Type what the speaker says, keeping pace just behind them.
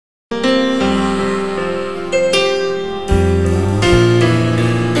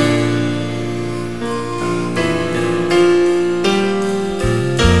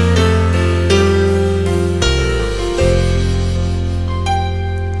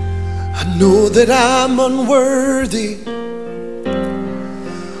Know that I'm unworthy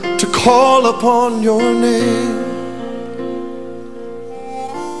to call upon your name.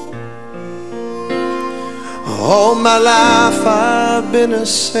 All my life I've been a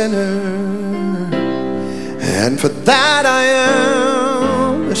sinner, and for that I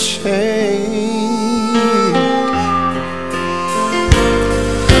am ashamed.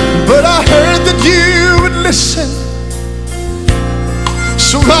 But I heard that you would listen,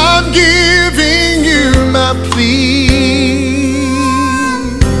 so I'm giving you my plea.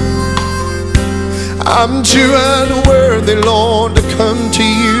 I'm too unworthy, Lord, to come to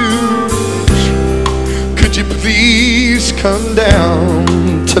you. Could you please come down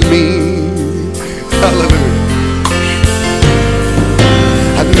to me? Hallelujah.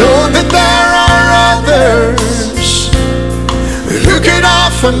 I know that there are others who could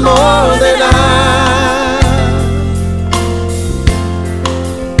offer more than I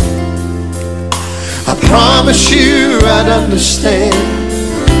promise you I'd understand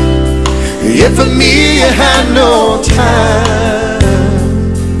if for me you had no time.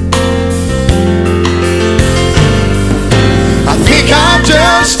 I think I've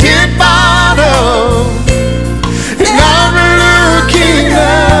just hit bottom, and I'm looking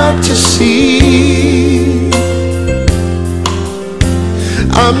up to see.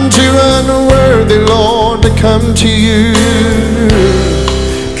 I'm too unworthy, Lord, to come to you.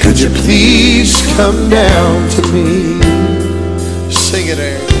 Could you please come down to me? Sing it,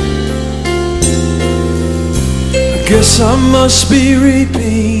 Aaron. I guess I must be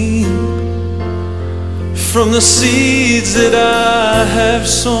reaping from the seeds that I have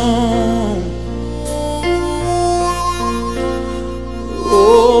sown.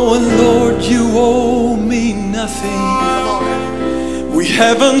 Oh, and Lord, you owe me nothing. We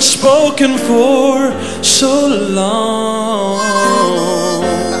haven't spoken for so long.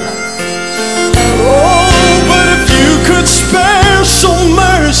 Spare some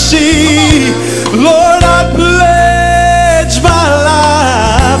mercy, Lord, I pledge my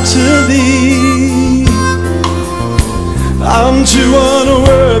life to thee. I'm too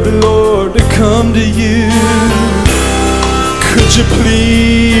unworthy, Lord, to come to you. Could you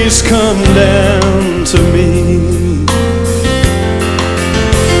please come down to me?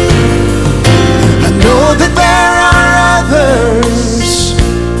 I know that there are others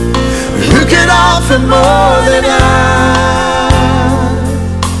who can offer more than I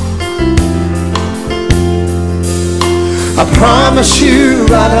promise you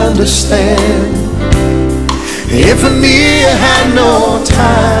I'd understand if for me you had no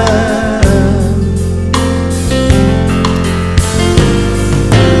time.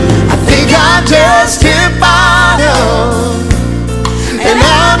 I think I just hit bottom, and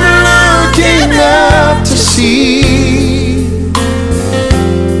I'm looking up to see.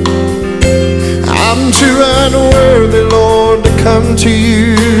 I'm too unworthy, Lord, to come to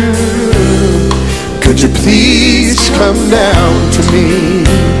you. Could you please come down to me?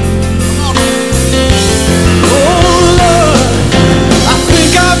 Oh Lord, I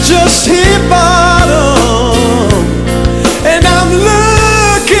think I've just hit bottom, and I'm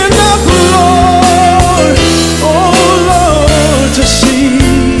looking up, Lord, oh Lord, to see.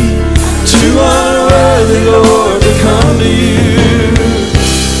 Too unworthy, Lord, to come to you.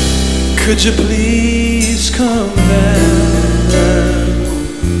 Could you please come down?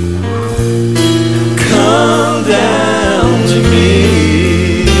 Come down to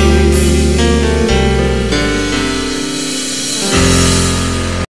me.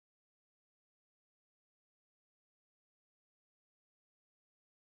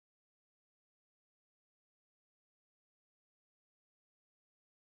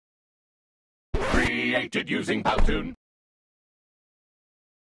 Created using Powtoon.